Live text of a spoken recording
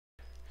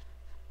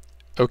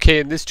Okay,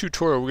 in this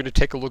tutorial we're going to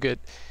take a look at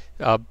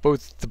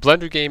both the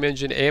Blender Game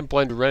Engine and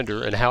Blender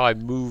Render and how I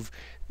move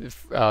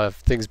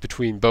things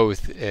between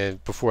both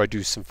and before I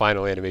do some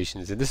final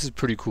animations. And this is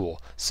pretty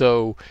cool.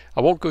 So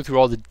I won't go through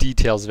all the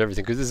details and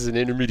everything because this is an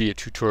intermediate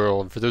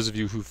tutorial, and for those of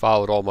you who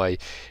followed all my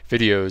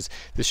videos,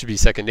 this should be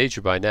second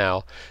nature by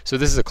now. So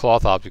this is a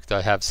cloth object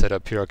I have set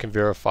up here. I can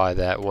verify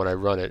that when I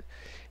run it,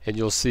 and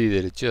you'll see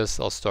that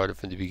I'll start it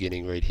from the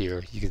beginning right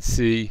here. You can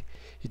see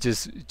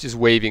it's just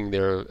waving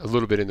there a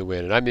little bit in the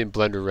wind, and I'm in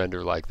Blender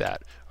Render like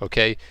that.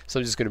 Okay, so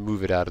I'm just going to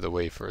move it out of the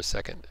way for a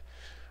second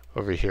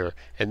over here,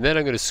 and then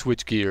I'm going to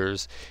switch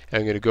gears and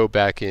I'm going to go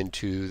back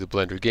into the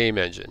Blender Game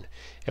Engine,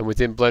 and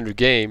within Blender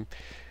Game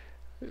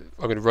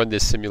I'm going to run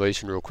this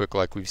simulation real quick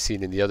like we've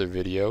seen in the other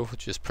video.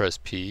 Just press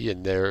P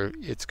and there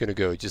it's going to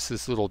go, just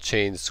this little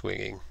chain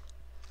swinging.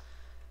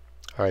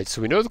 Alright,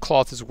 so we know the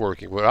cloth is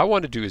working. What I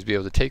want to do is be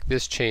able to take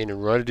this chain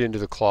and run it into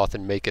the cloth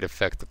and make it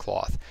affect the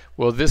cloth.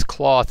 Well, this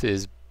cloth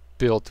is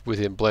built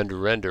within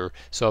Blender Render,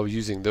 so I'm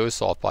using those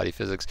soft body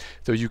physics.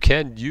 Though you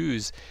can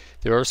use,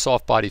 there are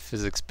soft body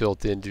physics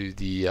built into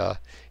the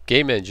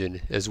game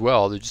engine as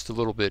well. They're just a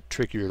little bit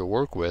trickier to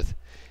work with,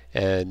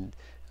 and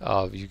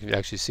you can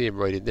actually see them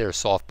right in there,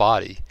 soft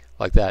body,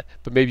 like that.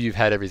 But maybe you've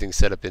had everything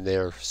set up in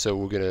there, so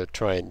we're going to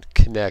try and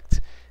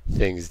connect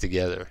things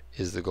together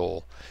is the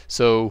goal.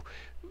 So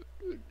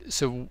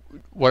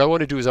what I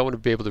want to do is I want to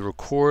be able to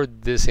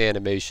record this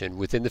animation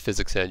within the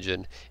physics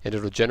engine, and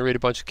it'll generate a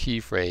bunch of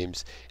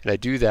keyframes, and I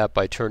do that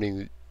by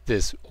turning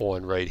this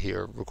on right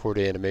here, record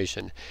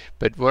animation.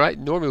 But what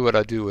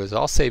I do is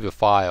I'll save a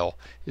file.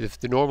 If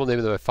the normal name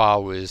of my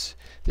file was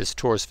this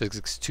Torus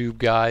Physics Tube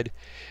Guide,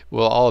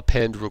 well, I'll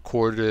append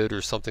recorded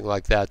or something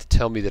like that to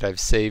tell me that I've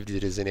saved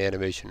it as an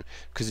animation,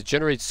 because it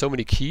generates so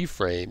many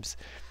keyframes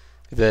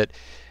that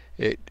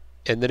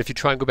and then if you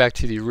try and go back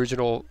to the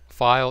original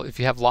file, if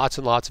you have lots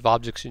and lots of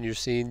objects in your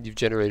scene, you've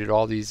generated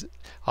all these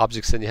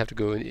objects, then you have to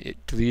go and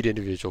delete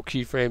individual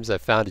keyframes. I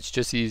found it's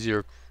just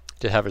easier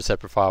to have a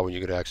separate file when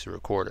you're going to actually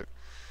record it.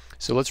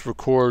 So let's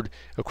record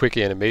a quick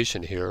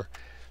animation here.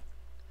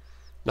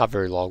 Not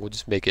very long. We'll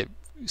just make it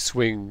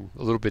swing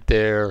a little bit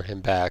there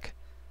and back,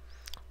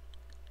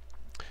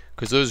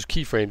 because those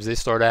keyframes, they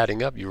start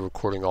adding up. You're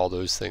recording all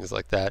those things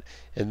like that,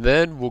 and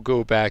then we'll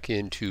go back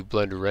into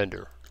Blender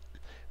Render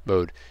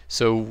mode.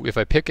 So if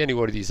I pick any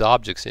one of these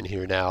objects in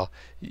here now,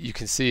 you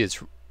can see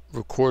it's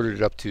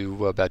recorded up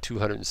to about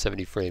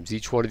 270 frames.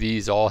 Each one of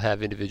these all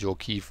have individual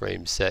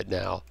keyframes set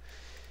now,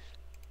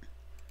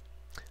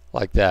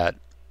 like that.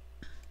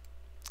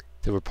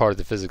 They were part of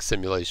the physics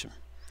simulation.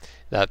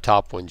 That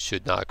top one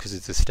should not, because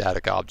it's a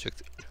static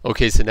object.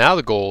 Okay, so now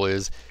the goal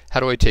is,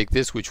 how do I take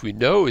this, which we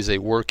know is a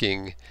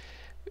working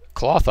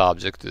cloth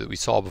object that we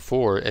saw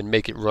before, and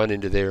make it run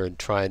into there and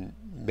try and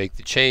make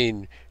the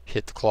chain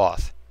hit the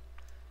cloth?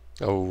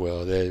 Oh,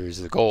 well, there's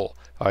the goal.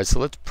 Alright, so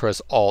let's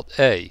press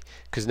Alt-A,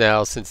 because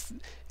now since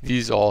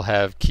these all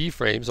have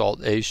keyframes,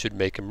 Alt-A should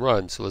make them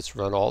run. So let's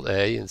run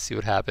Alt-A and see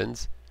what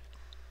happens.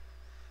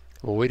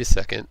 Well, wait a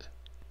second.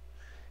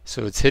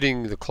 So it's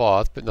hitting the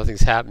cloth, but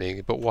nothing's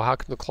happening. But well, how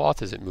come the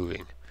cloth isn't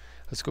moving?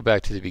 Let's go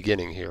back to the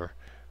beginning here.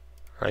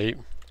 Right?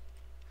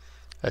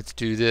 Let's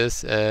do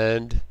this,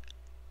 and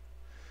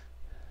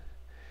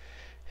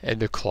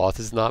the cloth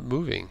is not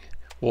moving.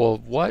 Well,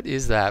 what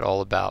is that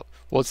all about?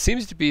 Well, it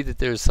seems to be that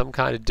there's some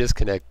kind of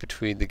disconnect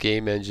between the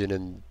game engine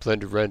and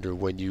Blender Render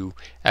when you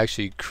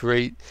actually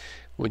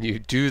when you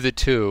do the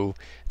two,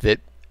 that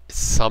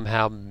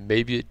somehow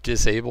maybe it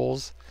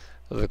disables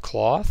the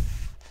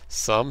cloth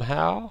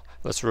somehow.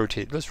 Let's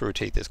rotate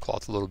this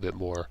cloth a little bit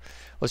more.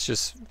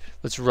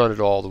 Let's run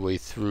it all the way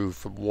through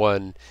from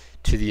one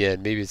to the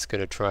end. Maybe it's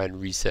going to try and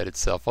reset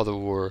itself. Although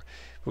we're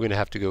going to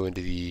have to go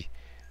into the,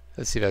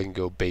 let's see if I can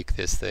go bake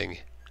this thing.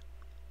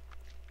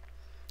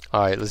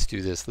 Alright, let's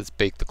do this. Let's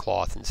bake the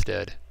cloth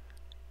instead.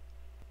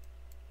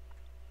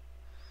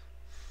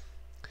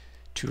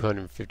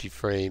 250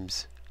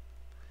 frames.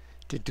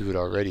 Did do it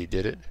already,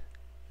 did it?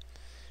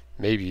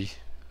 Maybe.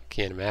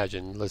 Can't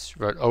imagine. Let's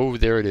run. Oh,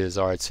 there it is.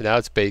 Alright, so now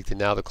it's baked and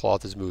now the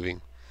cloth is moving.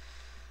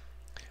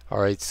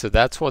 Alright, so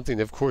that's one thing.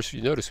 Of course,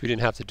 you notice we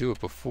didn't have to do it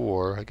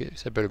before. I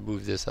guess I better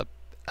move this up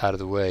out of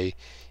the way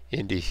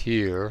into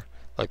here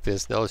like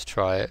this. Now let's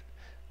try it.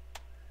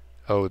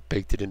 Oh, it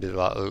baked it into the,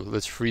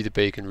 let's free the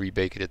bake and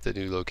rebake it at the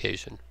new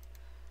location.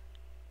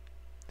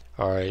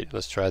 Alright,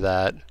 let's try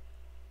that.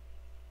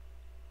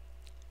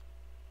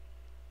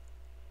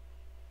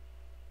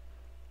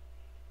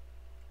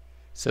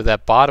 So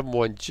that bottom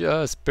one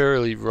just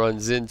barely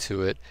runs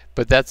into it,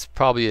 but that's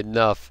probably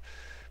enough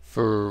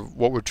for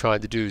what we're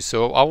trying to do.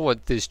 So I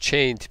want this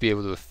chain to be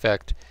able to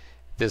affect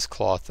this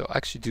cloth, though. I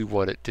actually do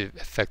want it to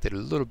affect it a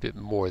little bit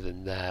more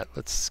than that.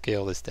 Let's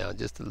scale this down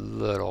just a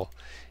little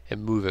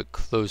and move it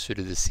closer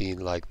to the scene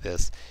like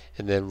this,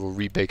 and then we'll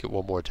rebake it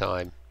one more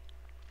time.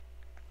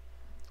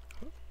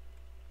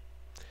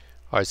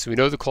 Alright, so we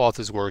know the cloth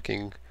is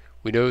working,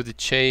 we know the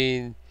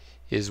chain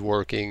is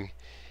working,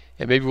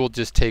 and maybe we'll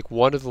just take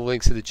one of the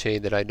links of the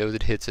chain that I know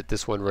that hits at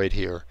this one right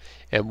here,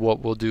 and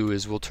what we'll do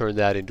is we'll turn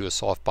that into a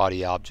soft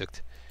body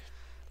object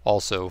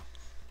also.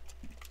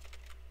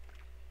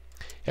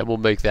 and we'll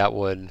make that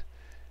one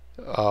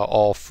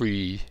all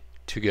free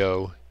to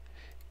go.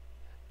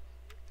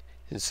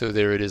 And so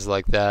there it is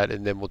like that,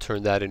 and then we'll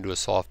turn that into a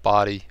soft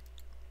body,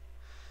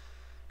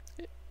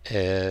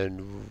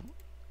 and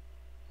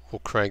we'll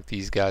crank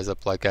these guys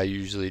up like I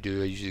usually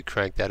do. I usually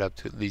crank that up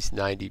to at least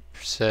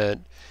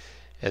 90%,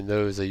 and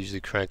those I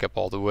usually crank up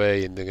all the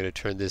way, and they're going to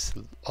turn this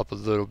up a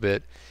little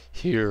bit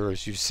here,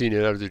 as you've seen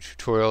in other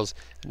tutorials.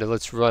 And then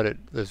let's run it,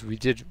 as we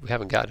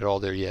haven't gotten it all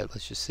there yet.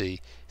 Let's just see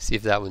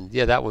if that one,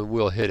 yeah, that one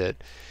will hit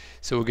it.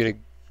 So we're going to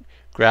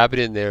grab it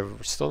in there.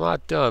 We're still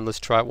not done. Let's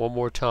try it one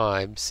more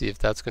time, see if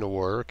that's going to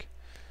work.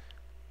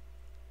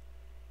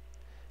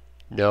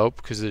 Nope,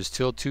 because there's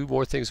still two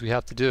more things we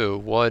have to do.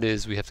 One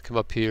is we have to come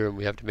up here and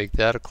we have to make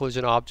that a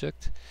collision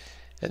object,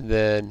 and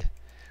then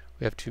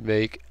we have to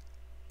make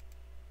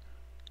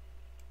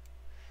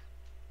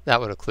that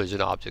one a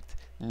collision object.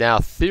 Now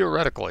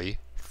theoretically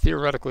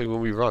when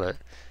we run it,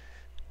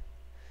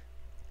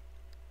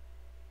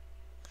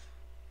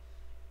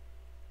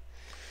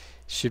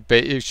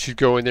 it should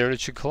go in there and it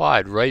should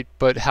collide, right?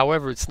 But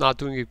however, it's not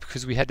doing it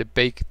because we had to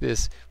bake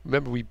this.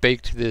 Remember, we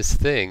baked this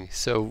thing,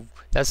 so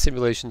that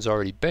simulation's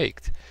already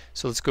baked.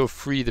 So let's go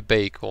free the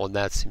bake on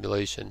that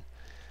simulation.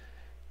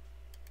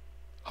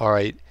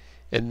 Alright,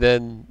 and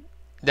then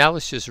now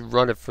let's just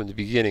run it from the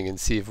beginning and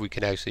see if we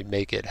can actually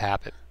make it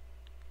happen.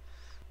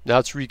 Now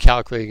it's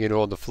recalculating it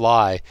on the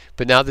fly,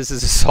 but now this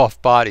is a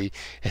soft body,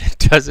 and it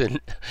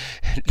doesn't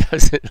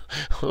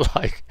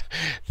like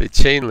the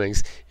chain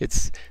links.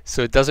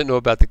 So it doesn't know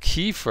about the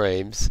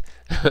keyframes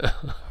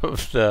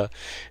of the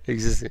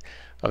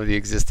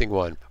existing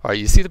one. All right,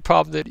 you see the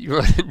problem that you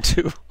run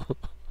into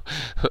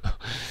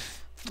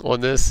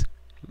on this?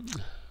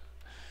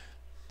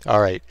 All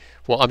right.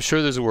 Well, I'm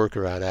sure there's a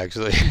workaround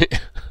actually,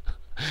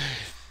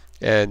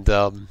 and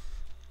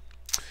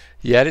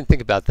yeah, I didn't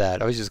think about that.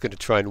 I was just going to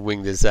try and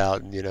wing this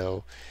out and, you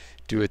know,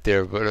 do it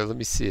there. But let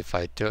me see if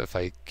I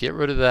get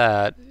rid of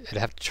that, I'd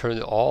have to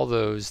turn all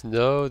those.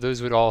 No,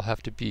 those would all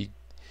have to be.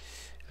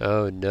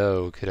 Oh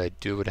no, could I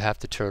do? Would have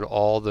to turn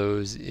all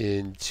those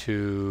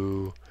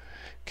into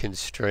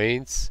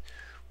constraints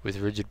with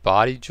rigid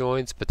body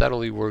joints, but that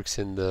only works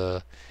in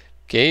the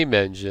game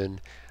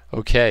engine.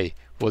 Okay.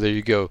 Well, there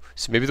you go.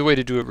 So maybe the way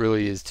to do it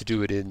really is to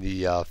do it in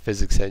the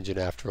physics engine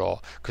after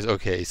all. Because,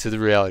 okay, so the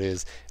reality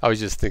is I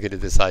was just thinking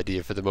of this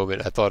idea for the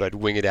moment. I thought I'd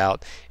wing it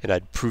out and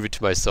I'd prove it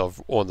to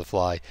myself on the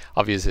fly.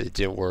 Obviously, it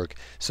didn't work.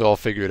 So I'll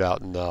figure it out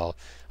and I'll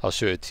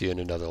show it to you in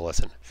another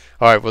lesson.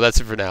 All right, well,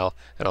 that's it for now,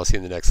 and I'll see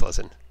you in the next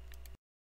lesson.